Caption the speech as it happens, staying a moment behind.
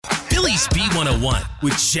Phillies B101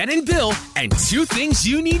 with Jen and Bill and two things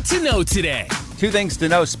you need to know today. Two things to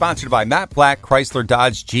know, sponsored by Matt Black, Chrysler,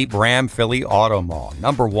 Dodge, Jeep, Ram, Philly Auto Mall.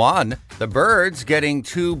 Number one, the Birds getting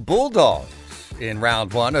two Bulldogs in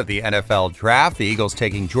round one of the NFL draft. The Eagles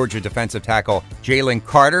taking Georgia defensive tackle Jalen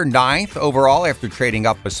Carter, 9th overall after trading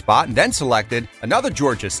up a spot, and then selected another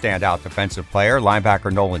Georgia standout defensive player,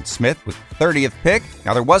 linebacker Nolan Smith, with the 30th pick.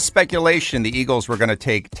 Now, there was speculation the Eagles were going to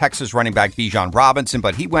take Texas running back Bijan Robinson,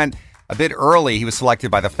 but he went a bit early. He was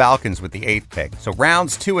selected by the Falcons with the 8th pick. So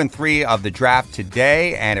rounds 2 and 3 of the draft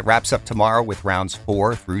today, and it wraps up tomorrow with rounds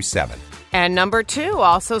 4 through 7. And number 2,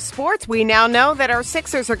 also sports. We now know that our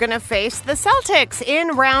Sixers are going to face the Celtics in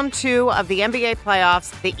round 2 of the NBA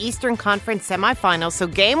playoffs, the Eastern Conference semifinals. So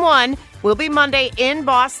game 1 will be Monday in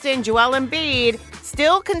Boston. Joel Embiid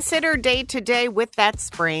still considered day-to-day with that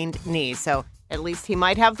sprained knee. So at least he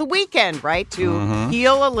might have the weekend, right, to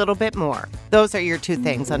heal a little bit more. Those are your two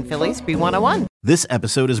things on Phillies B101. This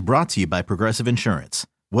episode is brought to you by Progressive Insurance.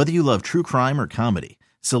 Whether you love true crime or comedy,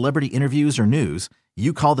 celebrity interviews or news,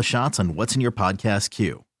 you call the shots on what's in your podcast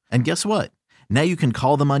queue. And guess what? Now you can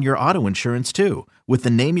call them on your auto insurance too with the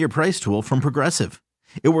Name Your Price tool from Progressive.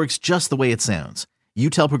 It works just the way it sounds. You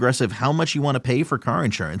tell Progressive how much you want to pay for car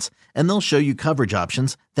insurance, and they'll show you coverage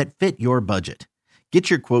options that fit your budget. Get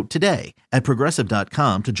your quote today at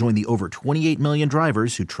Progressive.com to join the over 28 million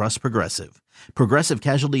drivers who trust Progressive. Progressive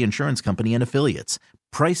Casualty Insurance Company and Affiliates.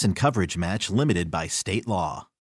 Price and coverage match limited by state law.